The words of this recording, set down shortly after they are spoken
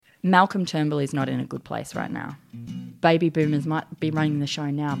Malcolm Turnbull is not in a good place right now. Baby boomers might be running the show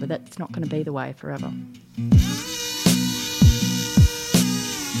now, but that's not going to be the way forever.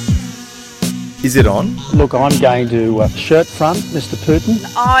 Is it on? Look, I'm going to shirt front Mr. Putin.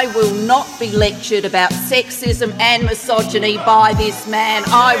 I will not be lectured about sexism and misogyny by this man.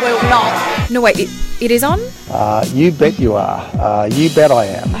 I will not. No, wait, it is on? You bet you are. You bet I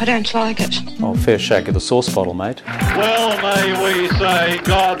am. I don't like it. Oh, fair shake of the sauce bottle, mate. Well may we say,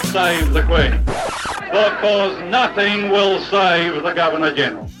 God save the Queen, because nothing will save the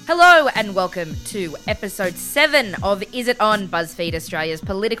Governor-General. Hello and welcome to episode 7 of Is It On, BuzzFeed Australia's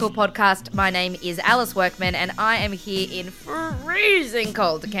political podcast. My name is Alice Workman and I am here in freezing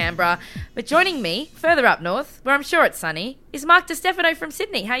cold Canberra. But joining me, further up north, where I'm sure it's sunny, is Mark DiStefano from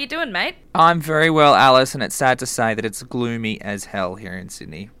Sydney. How you doing, mate? I'm very well, Alice, and it's sad to say that it's gloomy as hell here in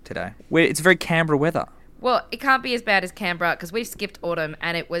Sydney today. It's very Canberra weather. Well, it can't be as bad as Canberra because we've skipped autumn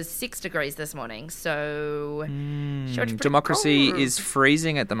and it was 6 degrees this morning, so... Sure, it's democracy is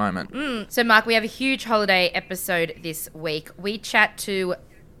freezing at the moment. So, Mark, we have a huge holiday episode this week. We chat to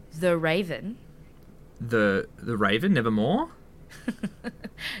the Raven. The Raven, nevermore?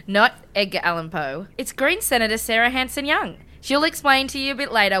 Not Edgar Allan Poe. It's Green Senator Sarah Hanson-Young. She'll explain to you a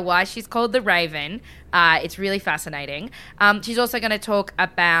bit later why she's called the Raven. It's really fascinating. She's also going to talk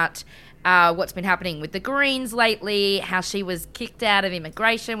about... what's been happening with the Greens lately, how she was kicked out of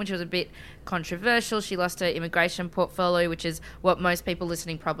immigration, which was a bit controversial. She lost her immigration portfolio, which is what most people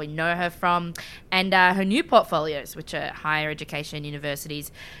listening probably know her from, and her new portfolios, which are higher education,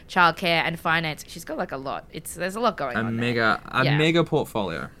 universities, childcare, and finance. She's got like a lot. There's a lot going on. Mega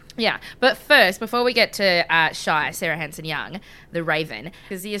portfolio. Yeah, but first, before we get to Sarah Hanson-Young, the Raven,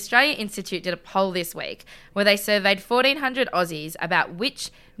 because the Australia Institute did a poll this week where they surveyed 1,400 Aussies about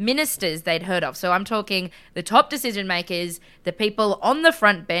which ministers they'd heard of. So I'm talking the top decision makers, the people on the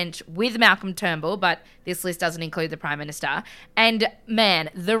front bench with Malcolm Turnbull, but this list doesn't include the Prime Minister. And man,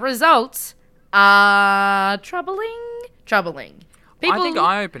 the results are troubling. I think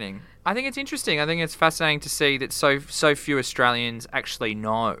eye-opening. I think it's interesting. I think it's fascinating to see that so few Australians actually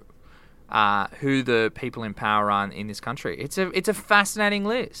know who the people in power are in this country. It's a fascinating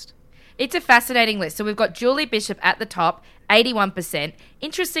list. It's a fascinating list. So we've got Julie Bishop at the top, 81%.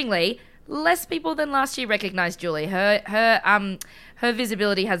 Interestingly, less people than last year recognise Julie. Her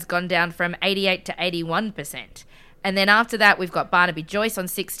visibility has gone down from 88 to 81%. And then after that, we've got Barnaby Joyce on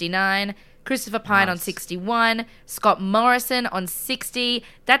 69%. Christopher Pyne on 61, Scott Morrison on 60.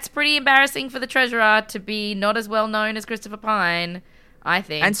 That's pretty embarrassing for the Treasurer to be not as well known as Christopher Pyne, I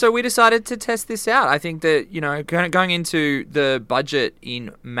think. And so we decided to test this out. I think that, going into the budget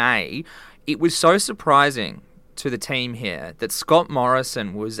in May, it was so surprising to the team here that Scott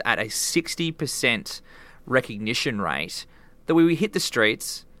Morrison was at a 60% recognition rate that we hit the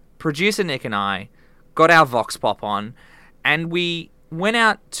streets, producer Nick and I got our Vox Pop on, and we went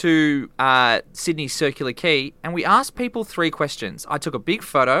out to Sydney's Circular Quay and we asked people 3 questions. I took a big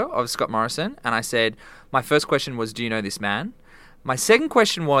photo of Scott Morrison and I said, my first question was, do you know this man? My second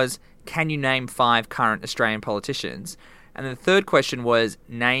question was, can you name 5 current Australian politicians? And the third question was,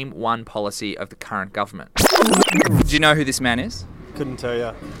 name 1 policy of the current government. Do you know who this man is? Couldn't tell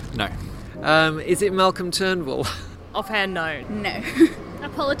you. No. Is it Malcolm Turnbull? Offhand, no. No. A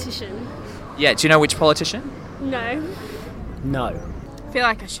politician? Yeah, do you know which politician? No. No. I feel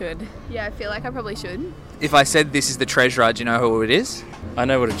like I should. Yeah, I feel like I probably should. If I said this is the Treasurer, do you know who it is? I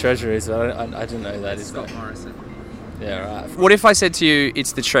know what a treasurer is, but I didn't know that. Scott Morrison. Yeah, right. What if I said to you,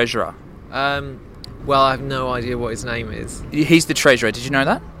 it's the Treasurer? Well, I have no idea what his name is. He's the Treasurer. Did you know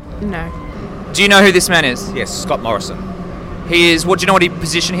that? No. Do you know who this man is? Yes, Scott Morrison. He is, do you know what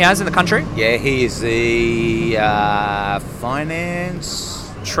position he has in the country? Yeah, he is the finance...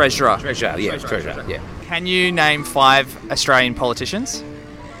 Treasurer. Treasurer, yeah. Can you name 5 Australian politicians?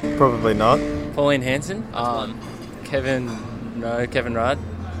 Probably not. Pauline Hanson. Kevin Rudd.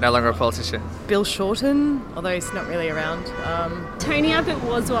 No longer a politician. Bill Shorten, although he's not really around. Tony Abbott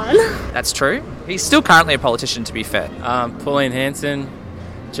was one. That's true. He's still currently a politician, to be fair. Pauline Hanson.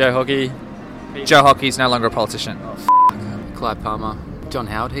 Joe Hockey. Joe Hockey's no longer a politician. Clive Palmer. John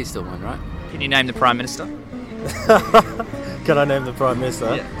Howard, he's still one, right? Can you name the Prime Minister? Can I name the Prime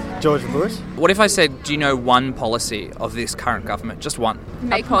Minister? Yeah. George Bush. What if I said, do you know 1 policy of this current government? Just 1.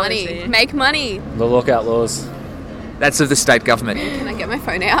 Make money. Make money. The lockout laws. That's of the state government. Can I get my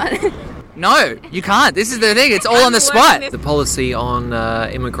phone out? No, you can't. This is the thing. It's all on the spot. The policy on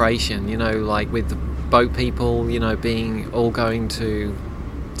immigration, like with the boat people, being all going to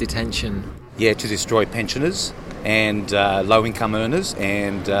detention. Yeah, to destroy pensioners and low-income earners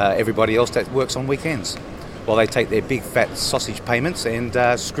and everybody else that works on weekends. while they take their big fat sausage payments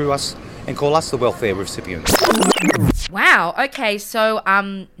and screw us and call us the welfare recipients. Wow. Okay, so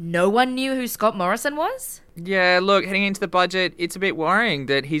no one knew who Scott Morrison was? Yeah, look, heading into the budget, it's a bit worrying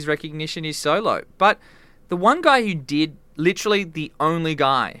that his recognition is so low. But the one guy who did, literally the only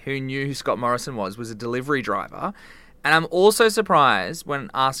guy who knew who Scott Morrison was a delivery driver. And I'm also surprised when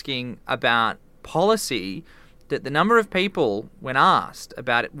asking about policy that the number of people, when asked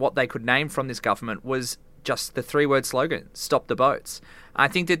about what they could name from this government, was just the 3-word slogan, stop the boats. I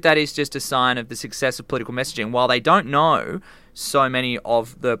think that is just a sign of the success of political messaging. While they don't know so many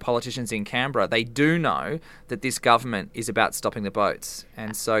of the politicians in Canberra, they do know that this government is about stopping the boats.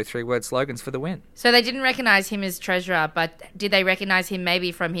 And so 3-word slogans for the win. So they didn't recognise him as treasurer, but did they recognise him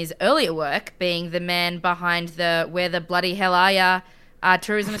maybe from his earlier work, being the man behind the Where the Bloody Hell Are Ya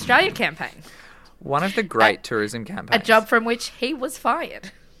Tourism Australia campaign? One of the great tourism campaigns. A job from which he was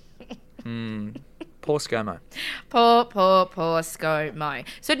fired. Poor ScoMo. Poor ScoMo.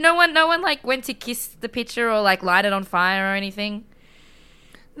 So no one like went to kiss the picture or like light it on fire or anything?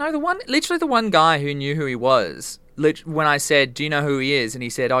 No, literally the one guy who knew who he was, when I said, do you know who he is? And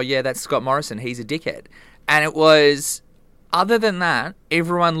he said, oh yeah, that's Scott Morrison. He's a dickhead. And it was, other than that,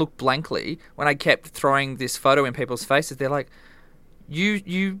 everyone looked blankly when I kept throwing this photo in people's faces. They're like,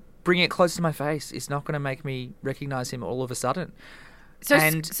 you bring it close to my face. It's not going to make me recognise him all of a sudden. So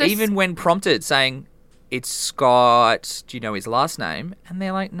even when prompted saying, it's Scott, do you know his last name? And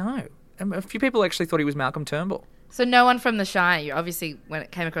they're like, no. And a few people actually thought he was Malcolm Turnbull. So no one from the Shire, obviously, when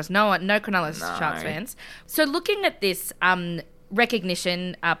it came across, no Cronulla Sharks fans. So looking at this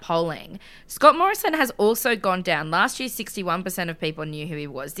recognition polling, Scott Morrison has also gone down. Last year, 61% of people knew who he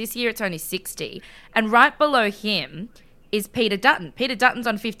was. This year, it's only 60%. And right below him is Peter Dutton. Peter Dutton's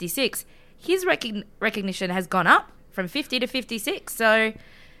on 56%. His recognition has gone up from 50 to 56. So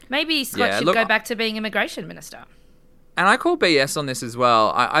maybe Scott should go back to being immigration minister. And I call BS on this as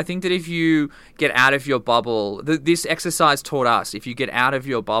well. I think that if you get out of your bubble, this exercise taught us, if you get out of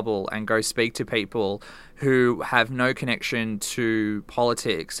your bubble and go speak to people who have no connection to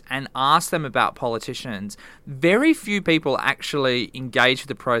politics and ask them about politicians, very few people actually engage with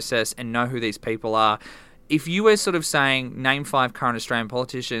the process and know who these people are. If you were sort of saying, name 5 current Australian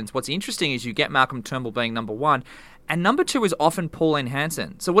politicians, what's interesting is you get Malcolm Turnbull being number 1, and number 2 is often Pauline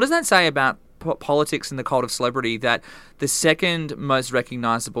Hanson. So what does that say about politics and the cult of celebrity, that the second most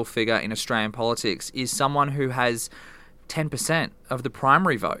recognisable figure in Australian politics is someone who has 10% of the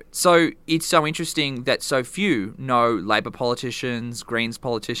primary vote? So it's so interesting that so few know Labor politicians, Greens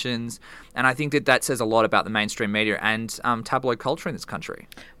politicians, and I think that says a lot about the mainstream media and tabloid culture in this country.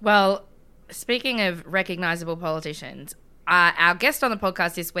 Well, speaking of recognisable politicians, our guest on the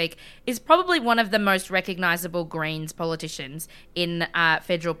podcast this week is probably one of the most recognisable Greens politicians in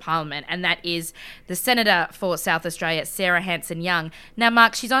federal parliament, and that is the Senator for South Australia, Sarah Hanson-Young. Now,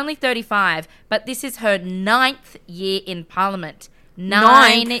 Mark, she's only 35, but this is her 9th year in parliament.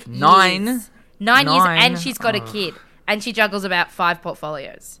 9 years. 9 years, and she's got a kid, and she juggles about 5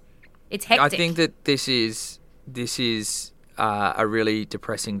 portfolios. It's hectic. I think that this is a really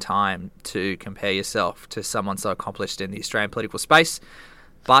depressing time to compare yourself to someone so accomplished in the Australian political space.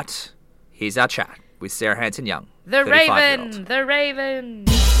 But here's our chat with Sarah Hanson-Young. The Raven! The Raven!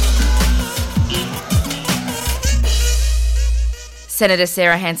 Senator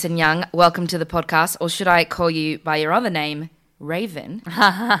Sarah Hanson-Young, welcome to the podcast. Or should I call you by your other name, Raven?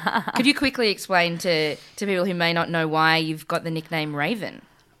 Could you quickly explain to people who may not know why you've got the nickname Raven?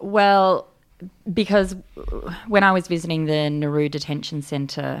 Well, because when I was visiting the Nauru Detention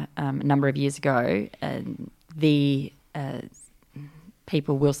Centre a number of years ago, the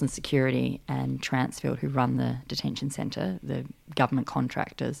people, Wilson Security and Transfield, who run the detention centre, the government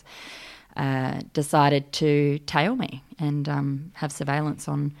contractors, decided to tail me and have surveillance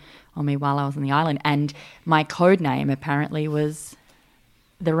on me while I was on the island. And my code name apparently was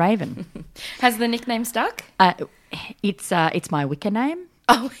the Raven. Has the nickname stuck? It's my Wicker name.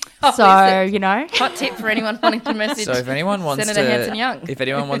 So, you know. Hot tip for anyone wanting to message if anyone wants Senator Hanson-Young. If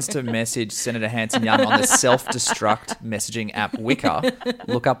anyone wants to message Senator Hanson-Young on the self-destruct messaging app Wicker,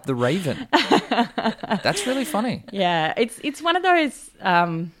 look up the Raven. That's really funny. Yeah, it's one of those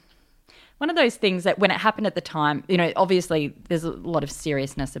things that when it happened at the time, you know, obviously there's a lot of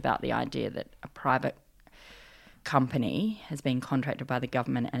seriousness about the idea that a private company has been contracted by the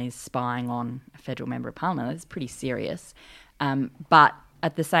government and is spying on a federal member of parliament. That's pretty serious. But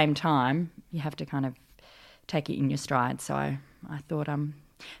at the same time, you have to kind of take it in your stride. So I thought,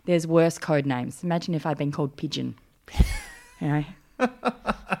 there's worse code names. Imagine if I'd been called Pigeon, you know.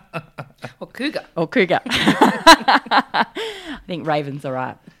 Or Cougar. I think Raven's all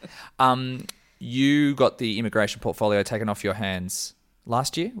right. you got the immigration portfolio taken off your hands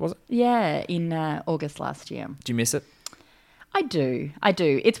last year, was it? Yeah, in August last year. Do you miss it? I do.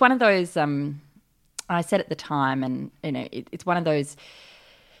 It's one of those. I said at the time, and it's one of those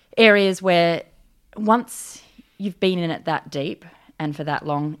areas where once you've been in it that deep and for that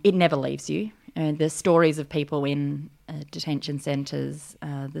long, it never leaves you. The stories of people in detention centres,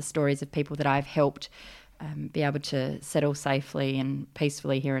 the stories of people that I've helped be able to settle safely and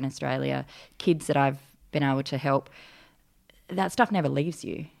peacefully here in Australia, kids that I've been able to help, that stuff never leaves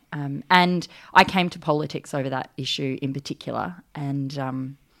you. And I came to politics over that issue in particular, and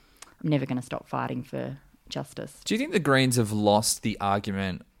I'm never going to stop fighting for justice. Do you think the Greens have lost the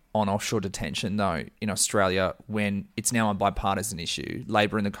argument on offshore detention, though, in Australia, when it's now a bipartisan issue?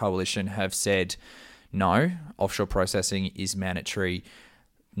 Labor and the Coalition have said, no, offshore processing is mandatory.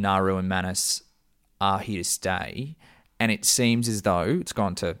 Nauru and Manus are here to stay. And it seems as though it's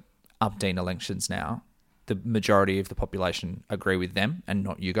gone to Aberdeen elections now. The majority of the population agree with them and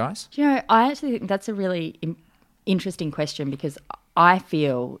not you guys. Do you know, I actually think that's a really interesting question, because I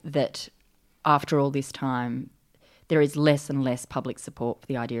feel that after all this time, there is less and less public support for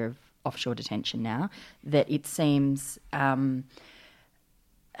the idea of offshore detention now, that it seems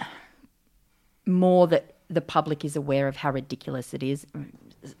more that the public is aware of how ridiculous it is,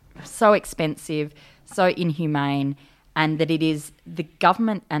 so expensive, so inhumane, and that it is the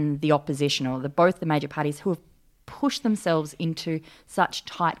government and the opposition, or both the major parties, who have pushed themselves into such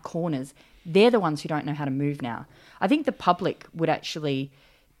tight corners. They're the ones who don't know how to move now. I think the public would actually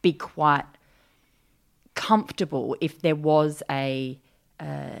be quite comfortable if there was a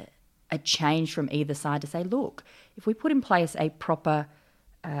change from either side to say, look, if we put in place a proper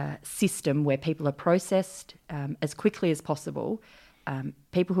system where people are processed as quickly as possible,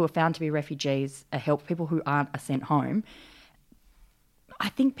 people who are found to be refugees are helped, people who aren't are sent home, I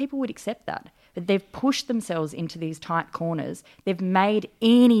think people would accept that. But they've pushed themselves into these tight corners. They've made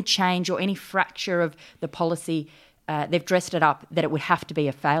any change or any fracture of the policy, they've dressed it up that it would have to be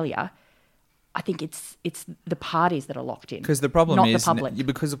a failure. I think it's the parties that are locked in, because the problem not is the public.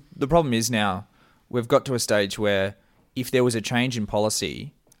 Because the problem is now we've got to a stage where if there was a change in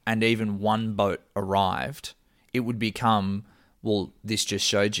policy and even one boat arrived, it would become, well, this just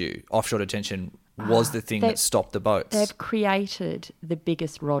showed you offshore detention was the thing that stopped the boats. They've created the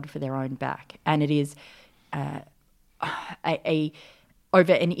biggest rod for their own back, and it is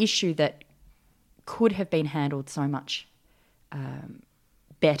over an issue that could have been handled so much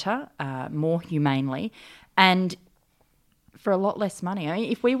better, more humanely, and for a lot less money. I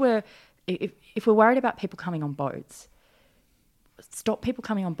mean, if we're worried about people coming on boats, stop people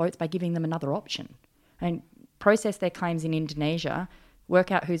coming on boats by giving them another option, and process their claims in Indonesia,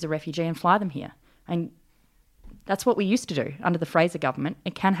 work out who's a refugee, and fly them here. And that's what we used to do under the Fraser government.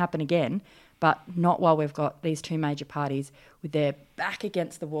 It can happen again, but not while we've got these two major parties with their back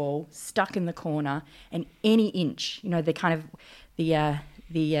against the wall, stuck in the corner, and any inch, the kind of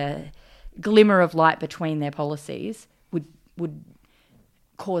the glimmer of light between their policies would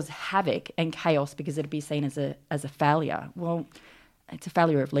cause havoc and chaos, because it'd be seen as a failure. Well, it's a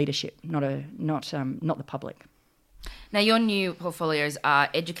failure of leadership, not the public. Now, your new portfolios are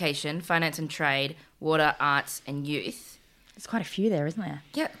education, finance and trade, water, arts and youth. There's quite a few there, isn't there?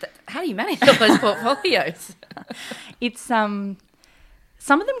 Yeah. How do you manage all those portfolios? It's some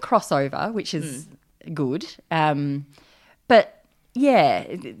of them cross over, which is good. But yeah,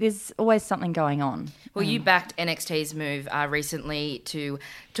 there's always something going on. Well, you backed NXT's move recently to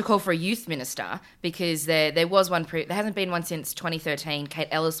call for a youth minister, because there was one. There hasn't been one since 2013. Kate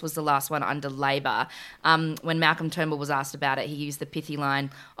Ellis was the last one under Labor. When Malcolm Turnbull was asked about it, he used the pithy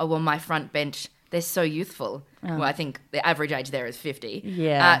line, "Oh well, my front bench, they're so youthful." Oh. Well, I think the average age there is 50.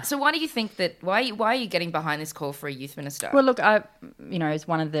 Yeah. So why do you think that? Why are you getting behind this call for a youth minister? Well, look, as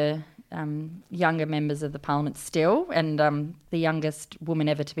one of the younger members of the parliament still, and the youngest woman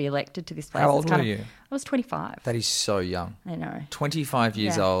ever to be elected to this place. How old were you? I was 25. That is so young. I know. 25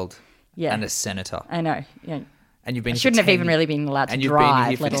 years old and a senator. I know. Yeah. And you've been. I shouldn't have even really been allowed to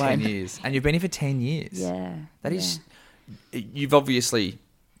drive. And you've been here for 10 years. And you've been here for 10 years. Yeah. That is. You've obviously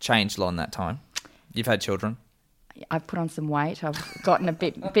changed a lot in that time. You've had children. I've put on some weight. I've gotten a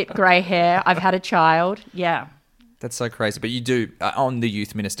bit grey hair. I've had a child. Yeah. That's so crazy. But you do, on the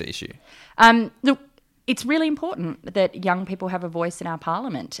youth minister issue. Look, it's really important that young people have a voice in our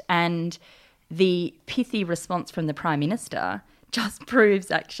parliament, and the pithy response from the Prime Minister just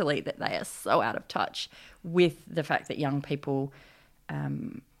proves actually that they are so out of touch with the fact that young people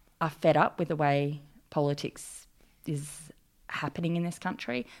are fed up with the way politics is happening in this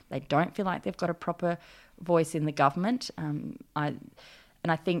country. They don't feel like they've got a proper voice in the government. And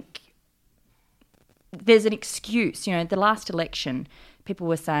I think there's an excuse. You know, the last election, people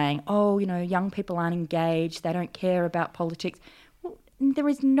were saying, oh, you know, young people aren't engaged, they don't care about politics. Well, there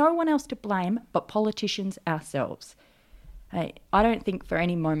is no one else to blame but politicians ourselves. I don't think for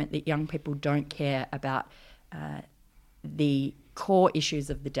any moment that young people don't care about the core issues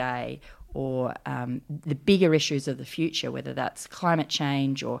of the day or the bigger issues of the future, whether that's climate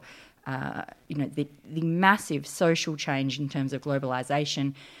change or the massive social change in terms of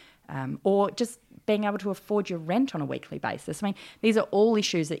globalisation, or just being able to afford your rent on a weekly basis. I mean, these are all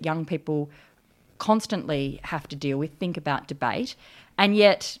issues that young people constantly have to deal with, think about, debate, and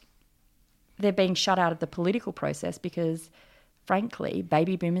yet they're being shut out of the political process because, frankly,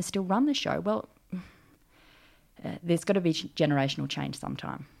 baby boomers still run the show. Well, there's got to be generational change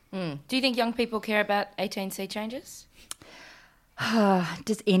sometime. Do you think young people care about 18C changes?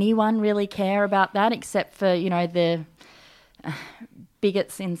 Does anyone really care about that except for, you know, the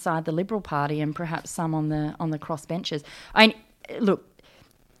bigots inside the Liberal Party and perhaps some on the crossbenchers? I mean, look,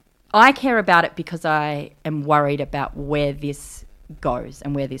 I care about it because I am worried about where this goes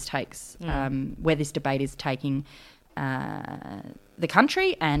and where this takes, where this debate is taking the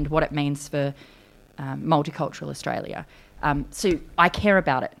country and what it means for multicultural Australia. So I care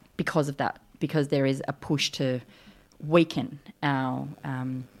about it because of that, because there is a push to weaken our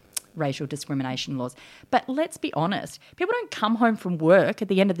racial discrimination laws. But let's be honest, people don't come home from work at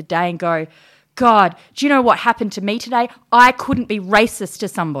the end of the day and go, God, do you know what happened to me today? I couldn't be racist to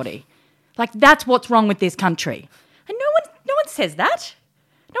somebody. Like, that's what's wrong with this country. And no one says that.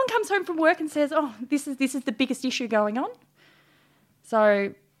 No one comes home from work and says, oh, this is the biggest issue going on.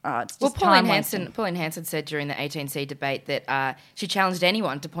 So it's just Pauline Hanson said during the 18C debate that she challenged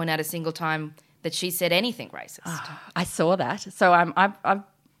anyone to point out a single time that she said anything racist. I saw that. So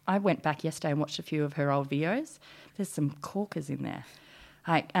I went back yesterday and watched a few of her old videos. There's some corkers in there.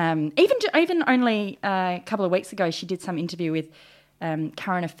 Like even only a couple of weeks ago, she did some interview with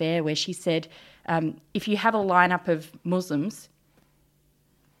Current Affair where she said, if you have a lineup of Muslims,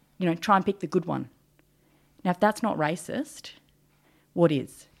 you know, try and pick the good one. Now, if that's not racist, what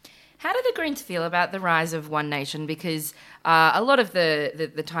is? How do the Greens feel about the rise of One Nation? Because a lot of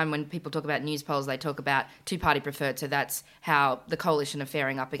the time when people talk about news polls, they talk about two-party preferred, so that's how the coalition are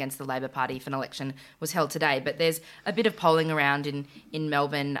faring up against the Labor Party if an election was held today. But there's a bit of polling around in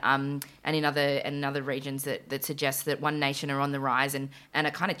Melbourne and in other regions that suggests that One Nation are on the rise and are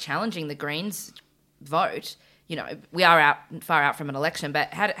kind of challenging the Greens vote. You know, we are far out from an election,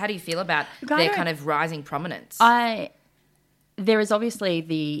 but how do you feel about their kind of rising prominence? There is obviously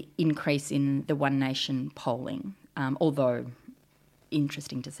the increase in the One Nation polling, although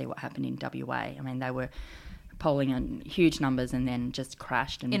interesting to see what happened in WA. I mean, they were polling in huge numbers and then just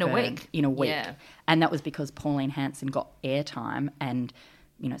crashed and in burned in a week. Yeah. And that was because Pauline Hanson got airtime and,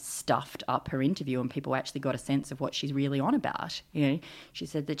 you know, stuffed up her interview and people actually got a sense of what she's really on about. You know, she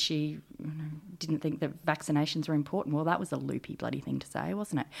said that she didn't think that vaccinations were important. Well, that was a loopy bloody thing to say,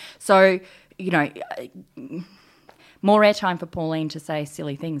 wasn't it? So, you know, more airtime for Pauline to say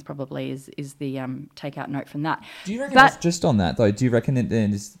silly things probably is the takeout note from that. Do you reckon just on that though? Do you reckon that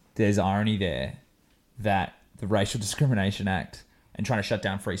there's irony there that the Racial Discrimination Act and trying to shut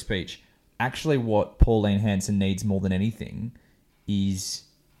down free speech, actually what Pauline Hanson needs more than anything is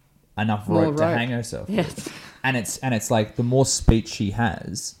enough rope to hang herself with. And it's like the more speech she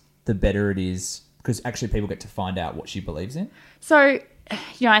has, the better it is because actually people get to find out what she believes in. So,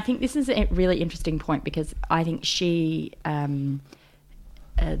 you know, I think this is a really interesting point because I think she, the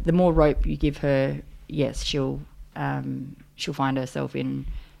more rope you give her, yes, she'll find herself in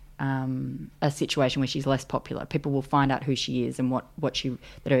a situation where she's less popular. People will find out who she is and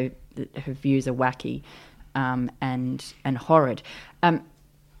that her views are wacky and horrid.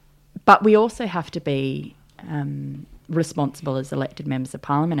 But we also have to be responsible as elected members of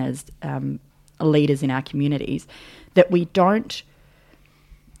parliament, as leaders in our communities, that we don't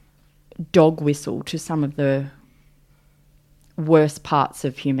dog whistle to some of the worst parts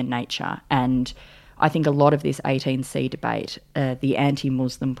of human nature. And I think a lot of this 18C debate, the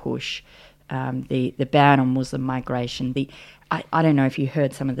anti-Muslim push, the ban on Muslim migration, I don't know if you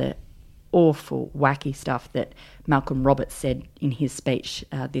heard some of the awful, wacky stuff that Malcolm Roberts said in his speech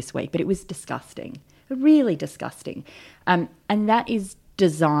this week, but it was disgusting, really disgusting. And that is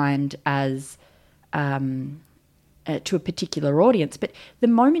designed as to a particular audience. But the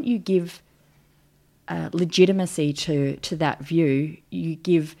moment you give legitimacy to that view, you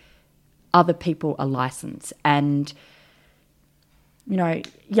give other people a license. And, you know,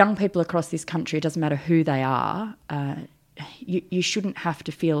 young people across this country, it doesn't matter who they are, you shouldn't have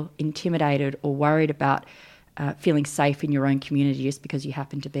to feel intimidated or worried about feeling safe in your own community just because you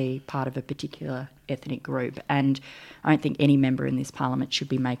happen to be part of a particular ethnic group. And I don't think any member in this parliament should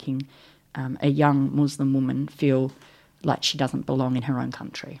be making a young Muslim woman feel like she doesn't belong in her own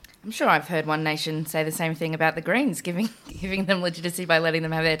country. I'm sure I've heard One Nation say the same thing about the Greens, giving them legitimacy by letting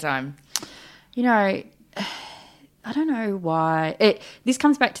them have their time. You know, I don't know why. This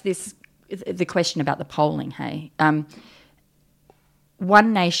comes back to the question about the polling, hey?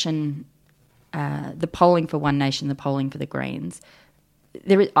 One Nation, the polling for One Nation, the polling for the Greens,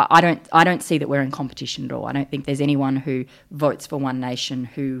 I don't see that we're in competition at all. I don't think there's anyone who votes for One Nation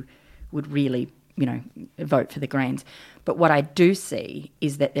who would really, vote for the Greens. But what I do see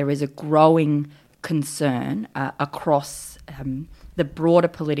is that there is a growing concern across the broader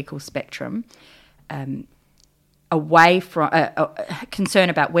political spectrum, away from concern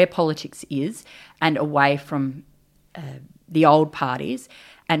about where politics is and away from the old parties.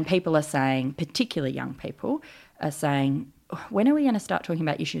 And people are saying, particularly young people, are saying, when are we going to start talking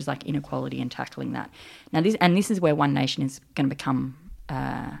about issues like inequality and tackling that? Now, this is where One Nation is going to become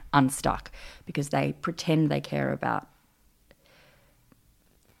unstuck, because they pretend they care about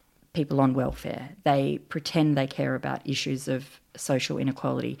people on welfare. They pretend they care about issues of social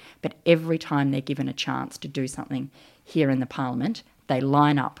inequality. But every time they're given a chance to do something here in the parliament, they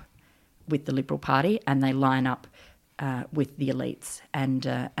line up with the Liberal Party and they line up with the elites and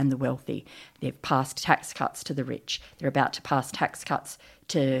the wealthy. They've passed tax cuts to the rich. They're about to pass tax cuts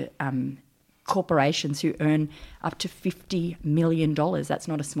to corporations who earn up to $50 million. That's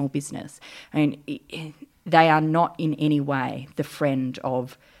not a small business. I mean, they are not in any way the friend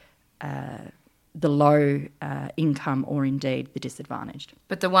of the low income or indeed the disadvantaged.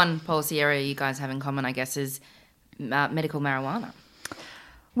 But the one policy area you guys have in common, I guess, is medical marijuana.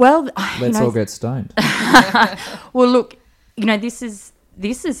 Well, let's all get stoned. Well, look, this is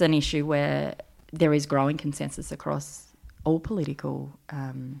an issue where there is growing consensus across all political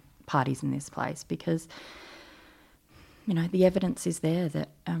parties in this place, because the evidence is there that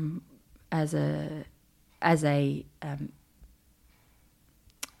as a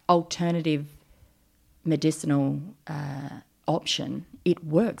alternative medicinal option, it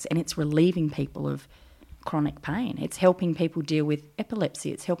works, and it's relieving people of chronic pain. It's helping people deal with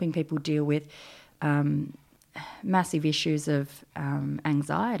epilepsy. It's helping people deal with massive issues of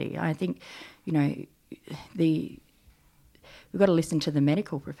anxiety. I think, we've got to listen to the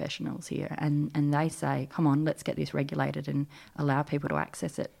medical professionals here, and they say, come on, let's get this regulated and allow people to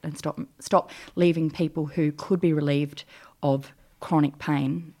access it, and stop leaving people who could be relieved of chronic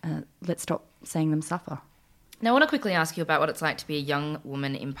pain. Let's stop seeing them suffer. Now, I want to quickly ask you about what it's like to be a young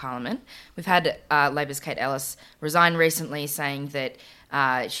woman in Parliament. We've had Labor's Kate Ellis resign recently, saying that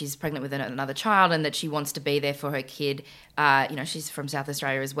she's pregnant with another child and that she wants to be there for her kid. She's from South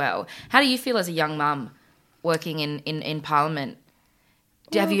Australia as well. How do you feel as a young mum working in Parliament?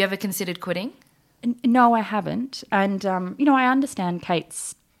 Have you ever considered quitting? No, I haven't. And, I understand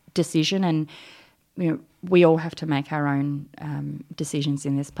Kate's decision, and, we all have to make our own decisions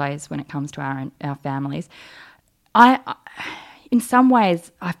in this place when it comes to our families. In some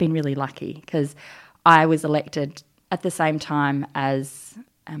ways, I've been really lucky, because I was elected at the same time as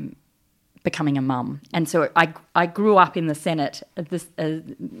becoming a mum. And so I grew up in the Senate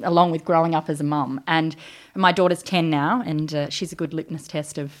along with growing up as a mum. And my daughter's 10 now, and she's a good litmus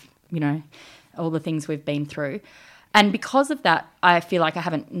test of, all the things we've been through. And because of that, I feel like I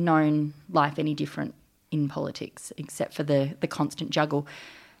haven't known life any different in politics, except for the constant juggle.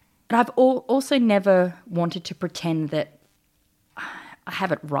 But I've also never wanted to pretend that I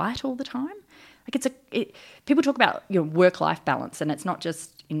have it right all the time. Like people talk about work-life balance, and it's not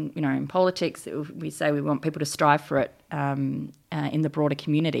just in politics. We say we want people to strive for it in the broader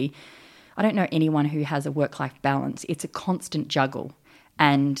community. I don't know anyone who has a work-life balance. It's a constant juggle,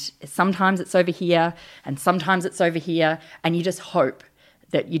 and sometimes it's over here, and sometimes it's over here, and you just hope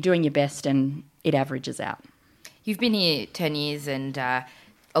that you're doing your best and it averages out. You've been here 10 years, and a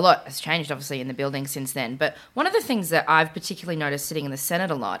lot has changed, obviously, in the building since then. But one of the things that I've particularly noticed sitting in the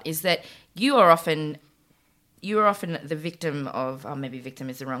Senate a lot is that you are often the victim of, maybe victim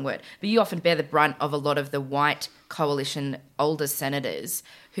is the wrong word, but you often bear the brunt of a lot of the white coalition older senators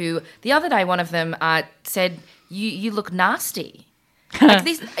who, the other day, one of them said, you look nasty. Like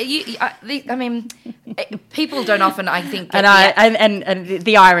this, people don't often, I think. And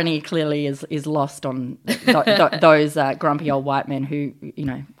the irony clearly is lost on those grumpy old white men who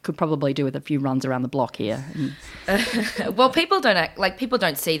could probably do with a few runs around the block here. Well, people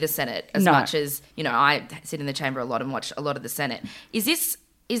don't see the Senate as much as I sit in the chamber a lot and watch a lot of the Senate. Is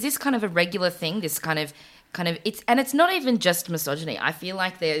this kind of a regular thing? This kind of it's not even just misogyny. I feel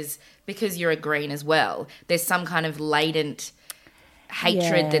like because you're a Green as well, there's some kind of latent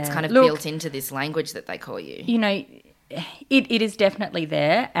hatred that's kind of built into this language that they call you. You know, it is definitely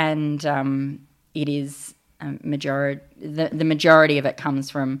there, and it is majority. The majority of it comes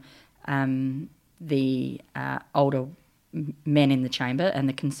from the older men in the chamber and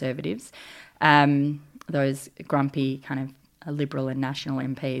the Conservatives, those grumpy kind of Liberal and National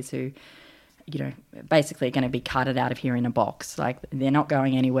MPs who, you know, basically are going to be carted out of here in a box. Like, they're not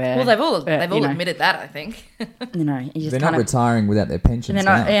going anywhere. Well, they've all admitted that, I think. You know, you just they're not retiring without their pensions. They're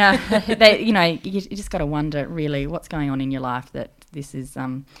not. Yeah, you know, you just got to wonder really what's going on in your life that this is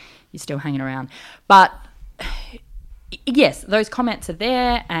you're still hanging around. But yes, those comments are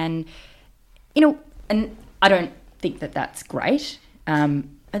there, and you know, and I don't think that that's great.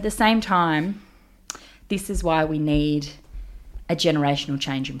 At the same time, this is why we need a generational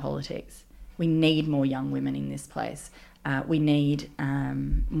change in politics. We need more young women in this place. We need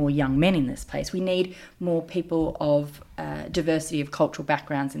more young men in this place. We need more people of diversity of cultural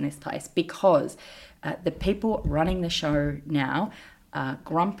backgrounds in this place, because the people running the show now are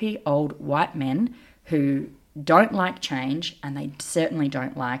grumpy old white men who don't like change, and they certainly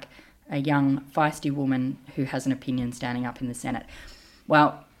don't like a young, feisty woman who has an opinion standing up in the Senate.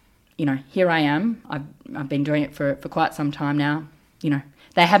 Well, you know, here I am. I've been doing it for quite some time now. You know,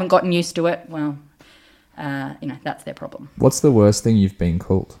 they haven't gotten used to it. Well, you know, that's their problem. What's the worst thing you've been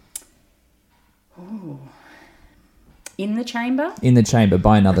called? Ooh. In the chamber? In the chamber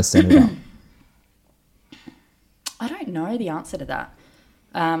by another senator. I don't know the answer to that.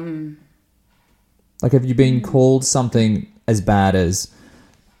 Like, have you been called something as bad as,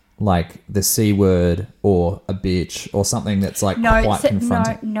 like, the C word or a bitch or something that's, like, quite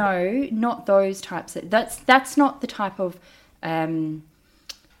confronting? No, not those types. That's not the type of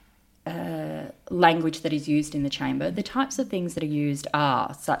language that is used in the chamber. The types of things that are used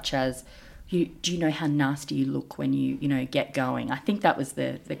are such as, do you know how nasty you look when you get going? I think that was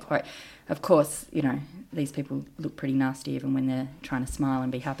the quote. Of course, you know, these people look pretty nasty even when they're trying to smile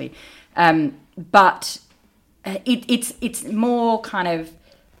and be happy. But it's more kind of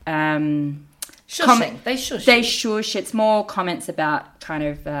shushing. They shush. They shush. It's more comments about kind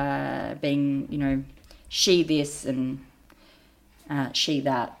of being, you know, she this and she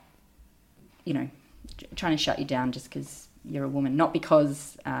that. You know, trying to shut you down just because you're a woman, not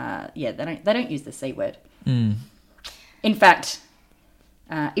because they don't use the C word. Mm. In fact,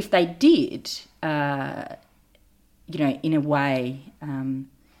 if they did, you know, in a way,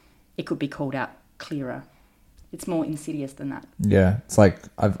 it could be called out clearer. It's more insidious than that. Yeah, it's like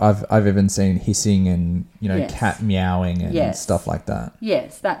I've even seen hissing and, you know, Yes. cat meowing and stuff like that.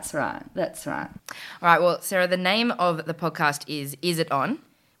 Yes, that's right. That's right. All right, well, Sarah, the name of the podcast is It On?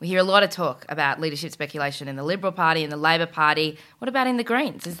 We hear a lot of talk about leadership speculation in the Liberal Party and the Labor Party. What about in the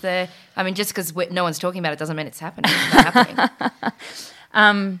Greens? Just because no one's talking about it doesn't mean it's happening. It's not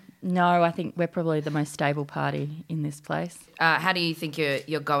happening. No, I think we're probably the most stable party in this place. How do you think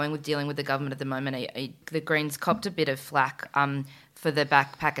you're going with dealing with the government at the moment? The Greens copped a bit of flack for the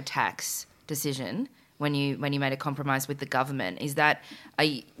backpacker tax decision when you made a compromise with the government. Is that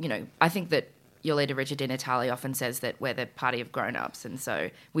I think that your leader, Richard Di Natale, often says that we're the party of grown-ups, and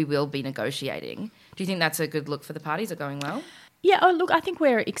so we will be negotiating. Do you think that's a good look for the parties? Are going well? Yeah, look, I think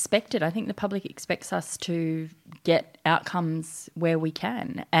we're expected. I think the public expects us to get outcomes where we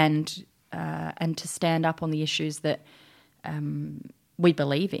can and to stand up on the issues that we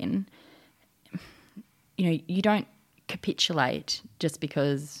believe in. You know, you don't capitulate just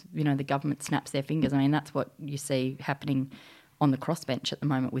because, you know, the government snaps their fingers. I mean, that's what you see happening on the crossbench at the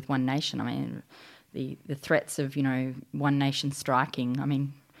moment with One Nation. I mean, the threats of, you know, One Nation striking, I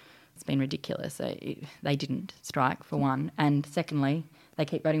mean, it's been ridiculous. They didn't strike, for one. And secondly, they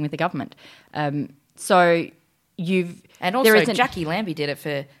keep voting with the government. And also, Jackie Lambie did it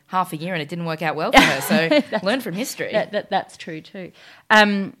for half a year and it didn't work out well for her. So learn from history. That's true too.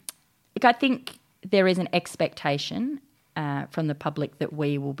 Look, I think there is an expectation from the public that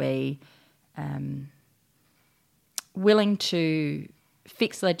we will be willing to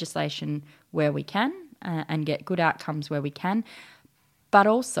fix legislation where we can and get good outcomes where we can, but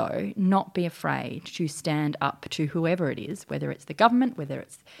also not be afraid to stand up to whoever it is, whether it's the government, whether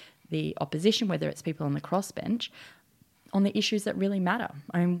it's the opposition, whether it's people on the crossbench, on the issues that really matter.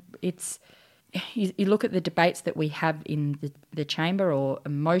 I mean, you look at the debates that we have in the chamber or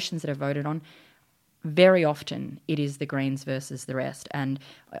motions that are voted on, very often it is the Greens versus the rest, and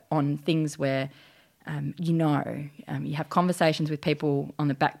on things where you have conversations with people on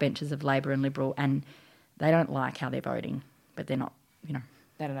the backbenches of Labor and Liberal and they don't like how they're voting, but they're not, you know.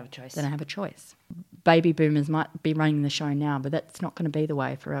 They don't have a choice. They don't have a choice. baby boomers might be running the show now, but that's not going to be the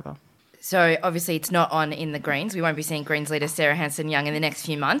way forever. So obviously it's not on in the Greens. We won't be seeing Greens leader Sarah Hanson-Young in the next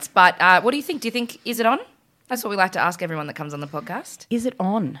few months. But what do you think? Do you think, is it on? That's what we like to ask everyone that comes on the podcast. Is it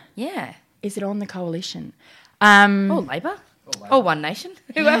on? Yeah. Is it on the coalition? Or Labor? Or One Nation?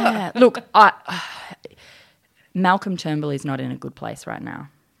 Whoever. Yeah. Look, Malcolm Turnbull is not in a good place right now.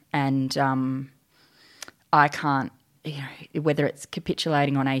 And I can't, whether it's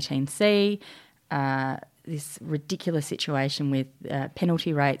capitulating on 18C, this ridiculous situation with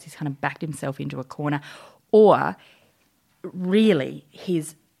penalty rates, he's kind of backed himself into a corner, or really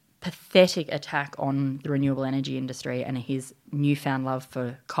his pathetic attack on the renewable energy industry and his newfound love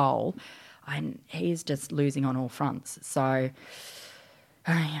for coal, and he's just losing on all fronts. So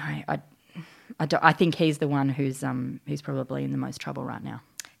I think he's the one who's probably in the most trouble right now.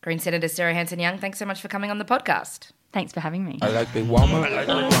 Green Senator Sarah Hanson-Young, thanks so much for coming on the podcast. Thanks for having me. I like Big Woman. I like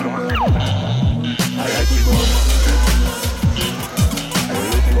Big Woman. I like Big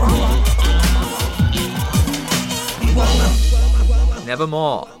Woman.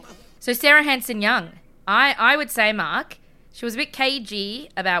 Nevermore. So Sarah Hanson-Young, I would say, Mark, she was a bit cagey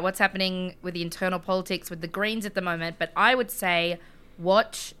about what's happening with the internal politics with the Greens at the moment, but I would say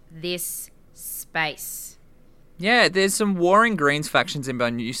watch this space. Yeah, there's some warring Greens factions in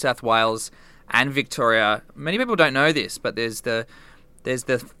both New South Wales and Victoria. Many people don't know this, but there's the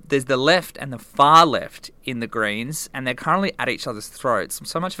left and the far left in the Greens, and they're currently at each other's throats.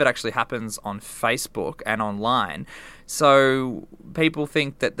 So much of it actually happens on Facebook and online. So people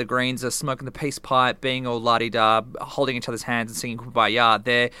think that the Greens are smoking the peace pipe, being all la-di-da, holding each other's hands and singing Kumbaya.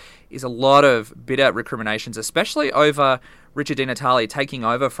 There is a lot of bitter recriminations, especially over Richard Di Natale taking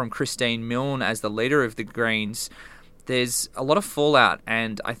over from Christine Milne as the leader of the Greens. There's a lot of fallout,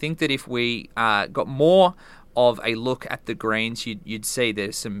 and I think that if we got more of a look at the Greens, you'd see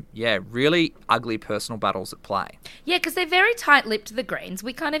there's some, really ugly personal battles at play. Yeah, because they're very tight-lipped, the Greens.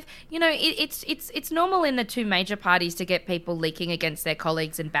 We kind of, it's normal in the two major parties to get people leaking against their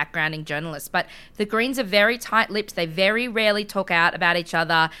colleagues and backgrounding journalists, but the Greens are very tight-lipped. They very rarely talk out about each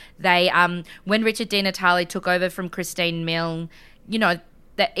other. They, when Richard Di Natale took over from Christine Milne,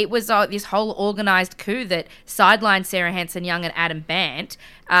 that it was this whole organised coup that sidelined Sarah Hanson-Young and Adam Bandt,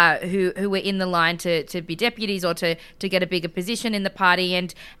 who were in the line to be deputies or to get a bigger position in the party,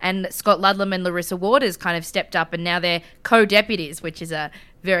 and Scott Ludlam and Larissa Waters kind of stepped up, and now they're co-deputies, which is a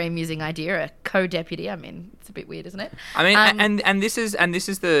very amusing idea, a co-deputy. I mean, it's a bit weird, isn't it? I mean, and this is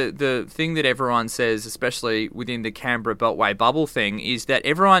the thing that everyone says, especially within the Canberra Beltway bubble thing, is that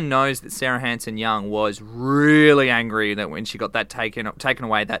everyone knows that Sarah Hanson-Young was really angry that when she got that taken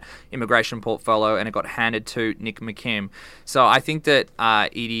away, that immigration portfolio, and it got handed to Nick McKim. So I think that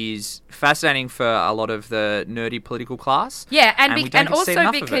it is fascinating for a lot of the nerdy political class. Yeah, and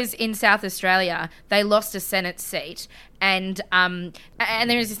also because in South Australia they lost a Senate seat. And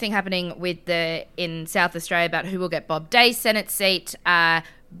there is this thing happening in South Australia about who will get Bob Day's Senate seat.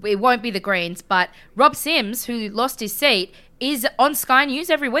 It won't be the Greens, but Rob Sims, who lost his seat, is on Sky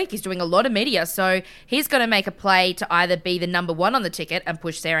News every week. He's doing a lot of media, so he's going to make a play to either be the number one on the ticket and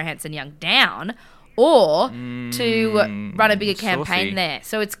push Sarah Hanson-Young down, or to run a bigger campaign there.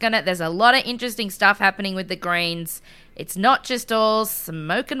 So there's a lot of interesting stuff happening with the Greens. It's not just all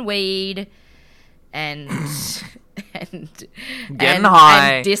smoke and weed and getting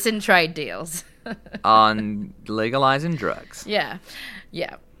high and dissing trade deals on legalizing drugs. Yeah.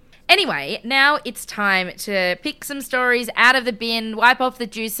 Anyway, now it's time to pick some stories out of the bin, wipe off the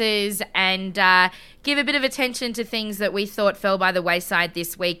juices, and give a bit of attention to things that we thought fell by the wayside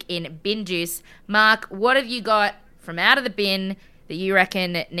this week in Bin Juice. Mark, what have you got from out of the bin that you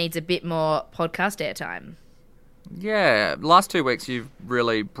reckon needs a bit more podcast airtime? Yeah, last 2 weeks you've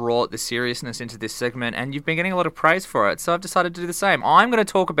really brought the seriousness into this segment, and you've been getting a lot of praise for it, so I've decided to do the same. I'm going to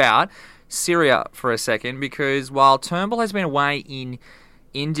talk about Syria for a second, because while Turnbull has been away in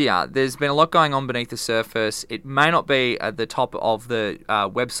India, there's been a lot going on beneath the surface. It may not be at the top of the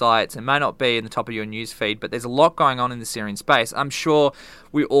websites, it may not be in the top of your news feed, but there's a lot going on in the Syrian space. I'm sure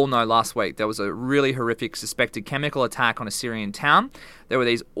we all know last week there was a really horrific suspected chemical attack on a Syrian town. There were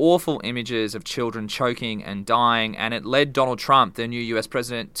these awful images of children choking and dying, and it led Donald Trump, the new US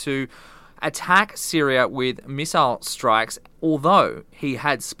president, to attack Syria with missile strikes, although he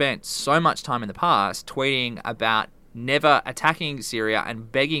had spent so much time in the past tweeting about never attacking Syria and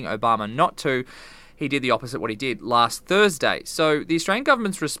begging Obama not to. He did the opposite what he did last Thursday. So the Australian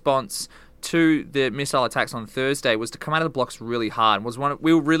government's response to the missile attacks on Thursday was to come out of the blocks really hard.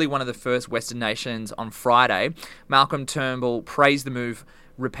 We were really one of the first Western nations on Friday. Malcolm Turnbull praised the move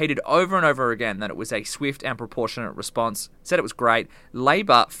repeated over and over again that it was a swift and proportionate response, said it was great.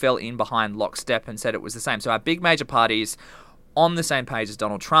 Labor fell in behind lockstep and said it was the same. So our big major parties on the same page as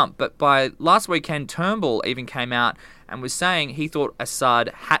Donald Trump. But by last weekend, Turnbull even came out and was saying he thought Assad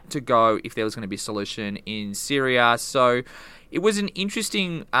had to go if there was going to be a solution in Syria. So it was an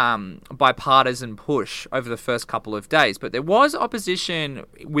interesting bipartisan push over the first couple of days. But there was opposition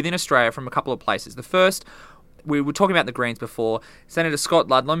within Australia from a couple of places. The first, we were talking about the Greens before. Senator Scott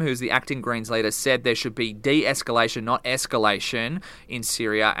Ludlam, who's the acting Greens leader, said there should be de-escalation, not escalation, in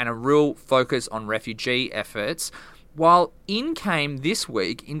Syria and a real focus on refugee efforts. While in came this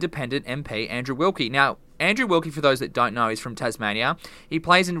week independent MP Andrew Wilkie. Now, Andrew Wilkie, for those that don't know, is from Tasmania. He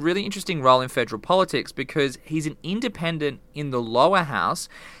plays a really interesting role in federal politics because he's an independent in the lower house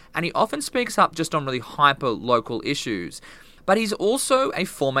and he often speaks up just on really hyper-local issues. But he's also a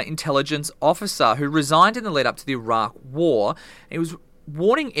former intelligence officer who resigned in the lead up to the Iraq War. He was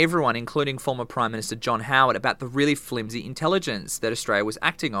warning everyone, including former Prime Minister John Howard, about the really flimsy intelligence that Australia was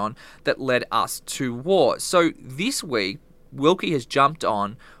acting on that led us to war. So this week, Wilkie has jumped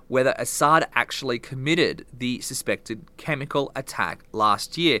on whether Assad actually committed the suspected chemical attack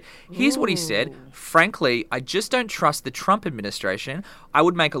last year. Here's what he said. Frankly, I just don't trust the Trump administration. It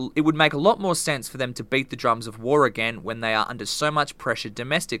would make a lot more sense for them to beat the drums of war again when they are under so much pressure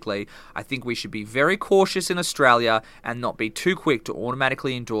domestically. I think we should be very cautious in Australia and not be too quick to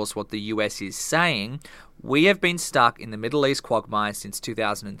automatically endorse what the US is saying. We have been stuck in the Middle East quagmire since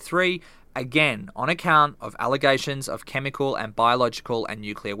 2003, again, on account of allegations of chemical and biological and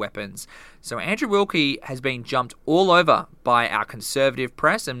nuclear weapons. So Andrew Wilkie has been jumped all over by our conservative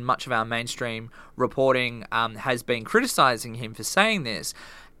press, and much of our mainstream reporting has been criticising him for saying this.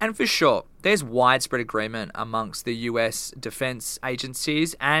 And for sure, there's widespread agreement amongst the US defence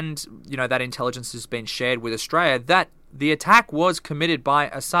agencies and, that intelligence has been shared with Australia that the attack was committed by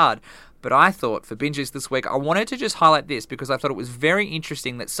Assad. But I thought, for Binges this week, I wanted to just highlight this because I thought it was very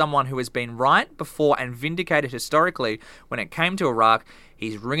interesting that someone who has been right before and vindicated historically when it came to Iraq,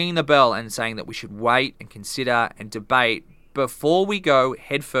 he's ringing the bell and saying that we should wait and consider and debate before we go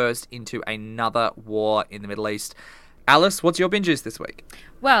headfirst into another war in the Middle East. Alice, what's your Binges this week?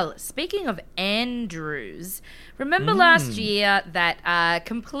 Well, speaking of Andrews, remember last year that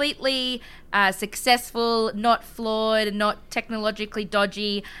completely successful, not flawed, not technologically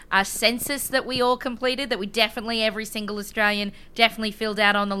dodgy census that we all completed, that we definitely, every single Australian definitely filled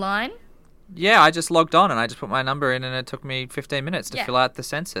out on the line? Yeah, I just logged on and I just put my number in and it took me 15 minutes to fill out the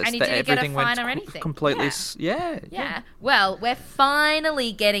census. And you didn't get a fine or anything? Completely, Yeah. Well, we're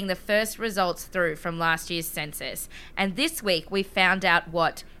finally getting the first results through from last year's census. And this week we found out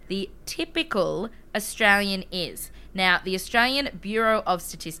what the typical Australian is. Now, the Australian Bureau of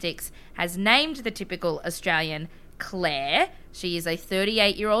Statistics has named the typical Australian Claire. She is a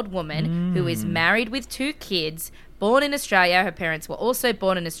 38-year-old woman who is married with 2 kids, born in Australia. Her parents were also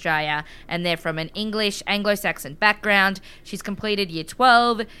born in Australia, and they're from an English Anglo-Saxon background. She's completed year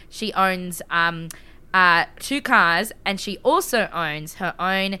 12. She owns 2 cars, and she also owns her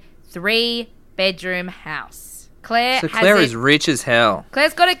own 3-bedroom house. Claire is rich as hell.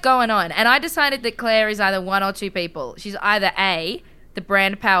 Claire's got it going on, and I decided that Claire is either one or two people. She's either A, the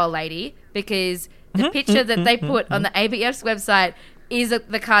brand power lady, because the picture that they put on the ABF's website is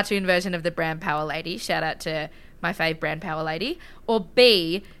the cartoon version of the brand power lady. Shout out to my fave brand power lady. Or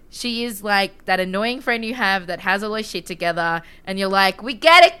B, she is like that annoying friend you have that has all her shit together, and you're like, we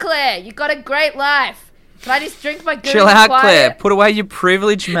get it, Claire. You got a great life. Can I just drink my good? Chill out, Claire. Put away your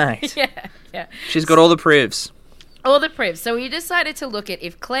privilege, mate. Yeah. She's got all the privs. All the privs. So we decided to look at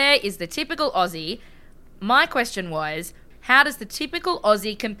if Claire is the typical Aussie. My question was, how does the typical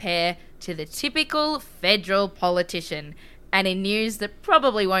Aussie compare to the typical federal politician? And in news that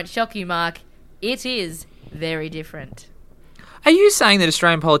probably won't shock you, Mark, it is very different. Are you saying that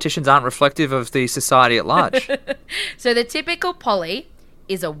Australian politicians aren't reflective of the society at large? So the typical Polly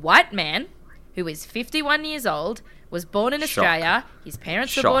is a white man who is 51 years old, was born in Australia, his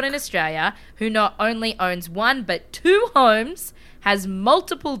parents were born in Australia, who not only owns 1 but 2 homes, has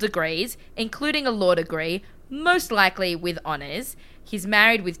multiple degrees, including a law degree, most likely with honours. He's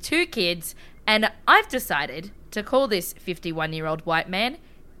married with 2 kids, and I've decided to call this 51-year-old white man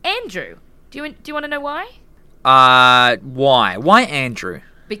Andrew. Do you want to know why? Why? Why Andrew?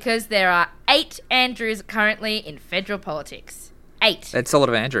 Because there are 8 Andrews currently in federal politics. 8. That's a lot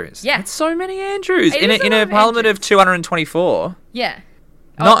of Andrews. Yeah. That's so many Andrews. In a parliament of 224. Yeah.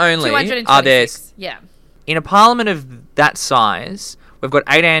 Not only are there... Yeah. In a parliament of that size, we've got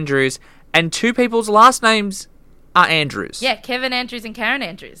 8 Andrews, and 2 people's last names are Andrews. Yeah, Kevin Andrews and Karen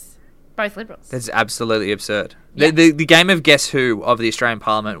Andrews. both Liberals. That's absolutely absurd. Yeah. The game of Guess Who of the Australian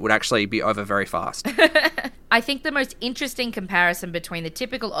Parliament would actually be over very fast. I think the most interesting comparison between the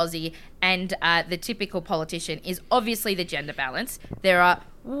typical Aussie and the typical politician is obviously the gender balance. There are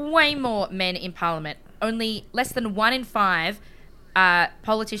way more men in Parliament. Only less than 1 in 5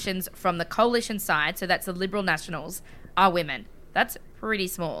 politicians from the coalition side, so that's the Liberal Nationals, are women. That's pretty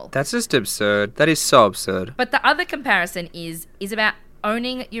small. That's just absurd. That is so absurd. But the other comparison is about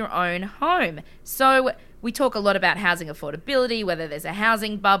owning your own home. So we talk a lot about housing affordability, whether there's a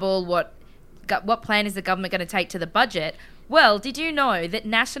housing bubble, what plan is the government going to take to the budget. Well, did you know that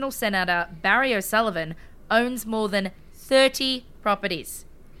National Senator Barry O'Sullivan owns more than 30 properties?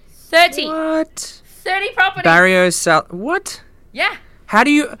 30. What? 30 properties. Barry O'Sullivan. What? Yeah. How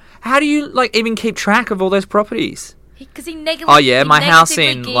do you like even keep track of all those properties? Because he negatively. Oh yeah, my house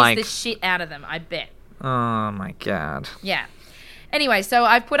in gears like the shit out of them. I bet. Oh my god. Yeah. Anyway, so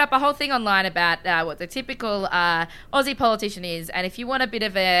I've put up a whole thing online about what the typical Aussie politician is, and if you want a bit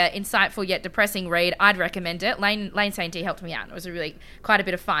of a insightful yet depressing read, I'd recommend it. Lane St. helped me out. It was really quite a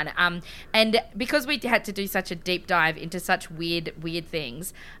bit of fun. And because we had to do such a deep dive into such weird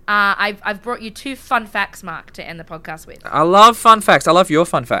things, I've brought you 2 fun facts, Mark, to end the podcast with. I love fun facts. I love your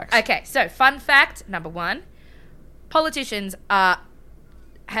fun facts. Okay, so fun fact number 1: politicians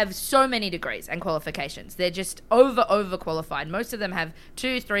have so many degrees and qualifications. They're just overqualified. Most of them have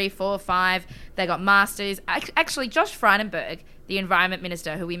 2, 3, 4, 5. They got masters. Actually, Josh Frydenberg, the Environment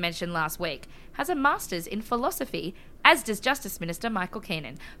Minister who we mentioned last week, has a master's in philosophy, as does Justice Minister Michael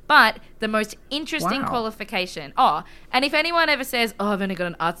Keenan. But the most interesting qualification... Oh, and if anyone ever says, I've only got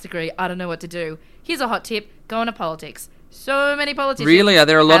an arts degree, I don't know what to do, here's a hot tip. Go into politics. So many politicians. Really? Are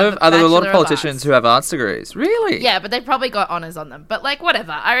there a lot of Bachelor of politicians Arts. who have arts degrees? Really? Yeah, but they probably got honours on them. But like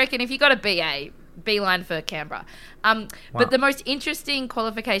whatever. I reckon if you got a BA, beeline for Canberra. But the most interesting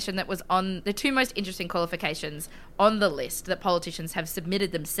qualification that was on the 2 most interesting qualifications on the list that politicians have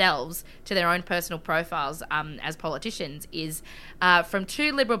submitted themselves to their own personal profiles as politicians is from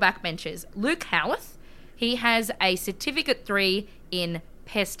 2 Liberal backbenchers. Luke Howarth, he has a Certificate 3 in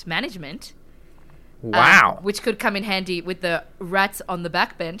Pest Management. Wow. Which could come in handy with the rats on the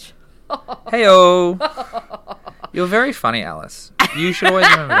backbench. Heyo. You're very funny, Alice. You should always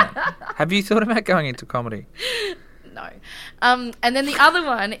remember that. Have you thought about going into comedy? No. And then the other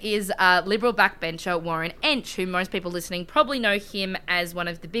one is Liberal backbencher Warren Entsch, who most people listening probably know him as one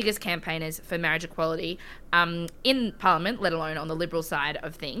of the biggest campaigners for marriage equality in Parliament, let alone on the Liberal side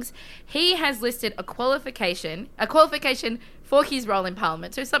of things. He has listed a qualification for his role in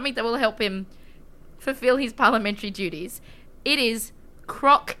Parliament, so something that will help him fulfill his parliamentary duties. It is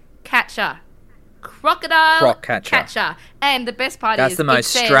croc catcher. Crocodile Croc catcher. And the best part That's is... the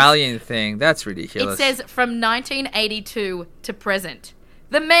most Australian thing. That's ridiculous. It says from 1982 to present.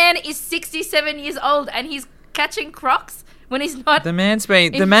 The man is 67 years old and he's catching crocs when he's not... The man's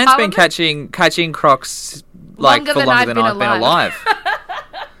been Parliament? catching crocs like Longer for than longer I've than been I've been alive.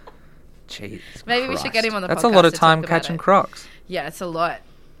 alive. Jesus Maybe we should Christ. get him on the podcast. That's a lot of to time talk about catching it. crocs. Yeah, it's a lot.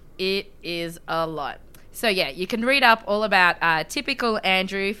 It is a lot. So, yeah, you can read up all about typical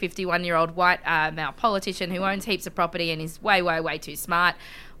Andrew, 51-year-old white male politician who owns heaps of property and is way, way, way too smart,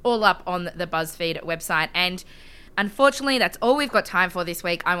 all up on the BuzzFeed website. And unfortunately, that's all we've got time for this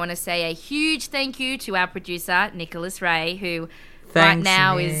week. I want to say a huge thank you to our producer, Nicholas Ray, who right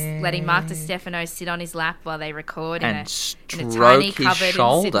now is letting Mark DiStefano sit on his lap while they record in a tiny his cupboard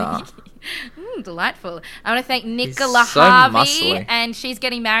shoulder. in Sydney. Delightful. I want to thank Nicola He's so Harvey, muscly. and she's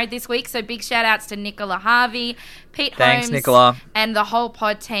getting married this week, so big shout outs to Nicola Harvey, Pete Thanks, Holmes, Nicola. and the whole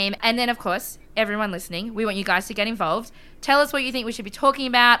pod team. And then, of course, everyone listening, we want you guys to get involved. Tell us what you think we should be talking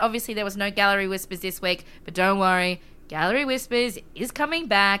about. Obviously, there was no Gallery Whispers this week, but don't worry, Gallery Whispers is coming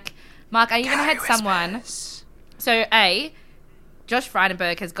back. Mark, I even had someone... So, Josh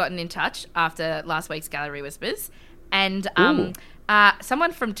Frydenberg has gotten in touch after last week's Gallery Whispers, and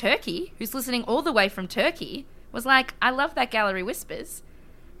someone from Turkey, who's listening all the way from Turkey, was like, I love that Gallery Whispers.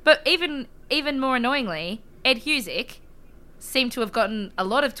 But even more annoyingly, Ed Husick seemed to have gotten a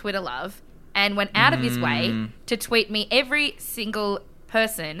lot of Twitter love and went out of his way to tweet me every single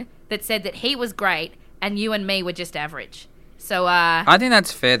person that said that he was great and you and me were just average. So I think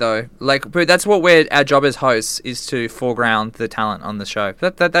that's fair though. Like, but that's what our job as hosts is, to foreground the talent on the show.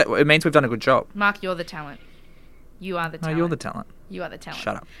 That it means we've done a good job. Mark, you're the talent. You are the talent. No, you're the talent. You are the talent.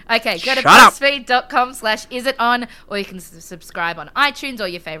 Shut up. Okay, go to Shut up. BuzzFeed.com/isiton, or you can subscribe on iTunes or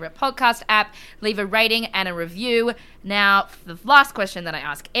your favorite podcast app. Leave a rating and a review. Now, the last question that I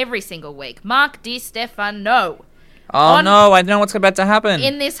ask every single week. Mark DiStefano. Oh no, I know what's about to happen.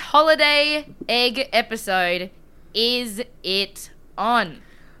 In this holiday egg episode, is it on?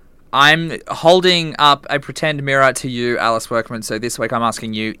 I'm holding up a pretend mirror to you, Alice Workman. So this week I'm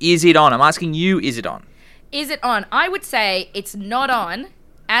asking you, is it on? I'm asking you, is it on? Is it on? I would say it's not on.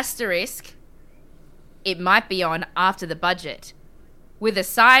 Asterisk. It might be on after the budget. With a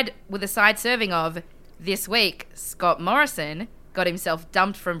side serving of this week, Scott Morrison got himself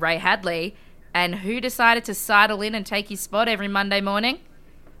dumped from Ray Hadley, and who decided to sidle in and take his spot every Monday morning?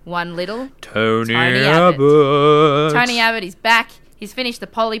 One little Tony Abbott. Tony Abbott is back. He's finished the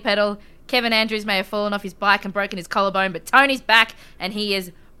poly pedal. Kevin Andrews may have fallen off his bike and broken his collarbone, but Tony's back and he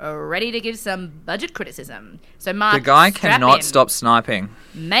is ready to give some budget criticism. So Mark, the guy strap cannot in. stop sniping.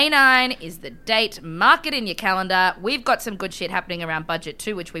 May 9 is the date. Mark it in your calendar. We've got some good shit happening around budget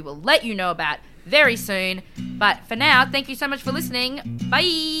too, which we will let you know about very soon. But for now, thank you so much for listening.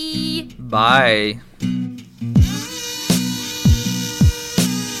 Bye. Bye.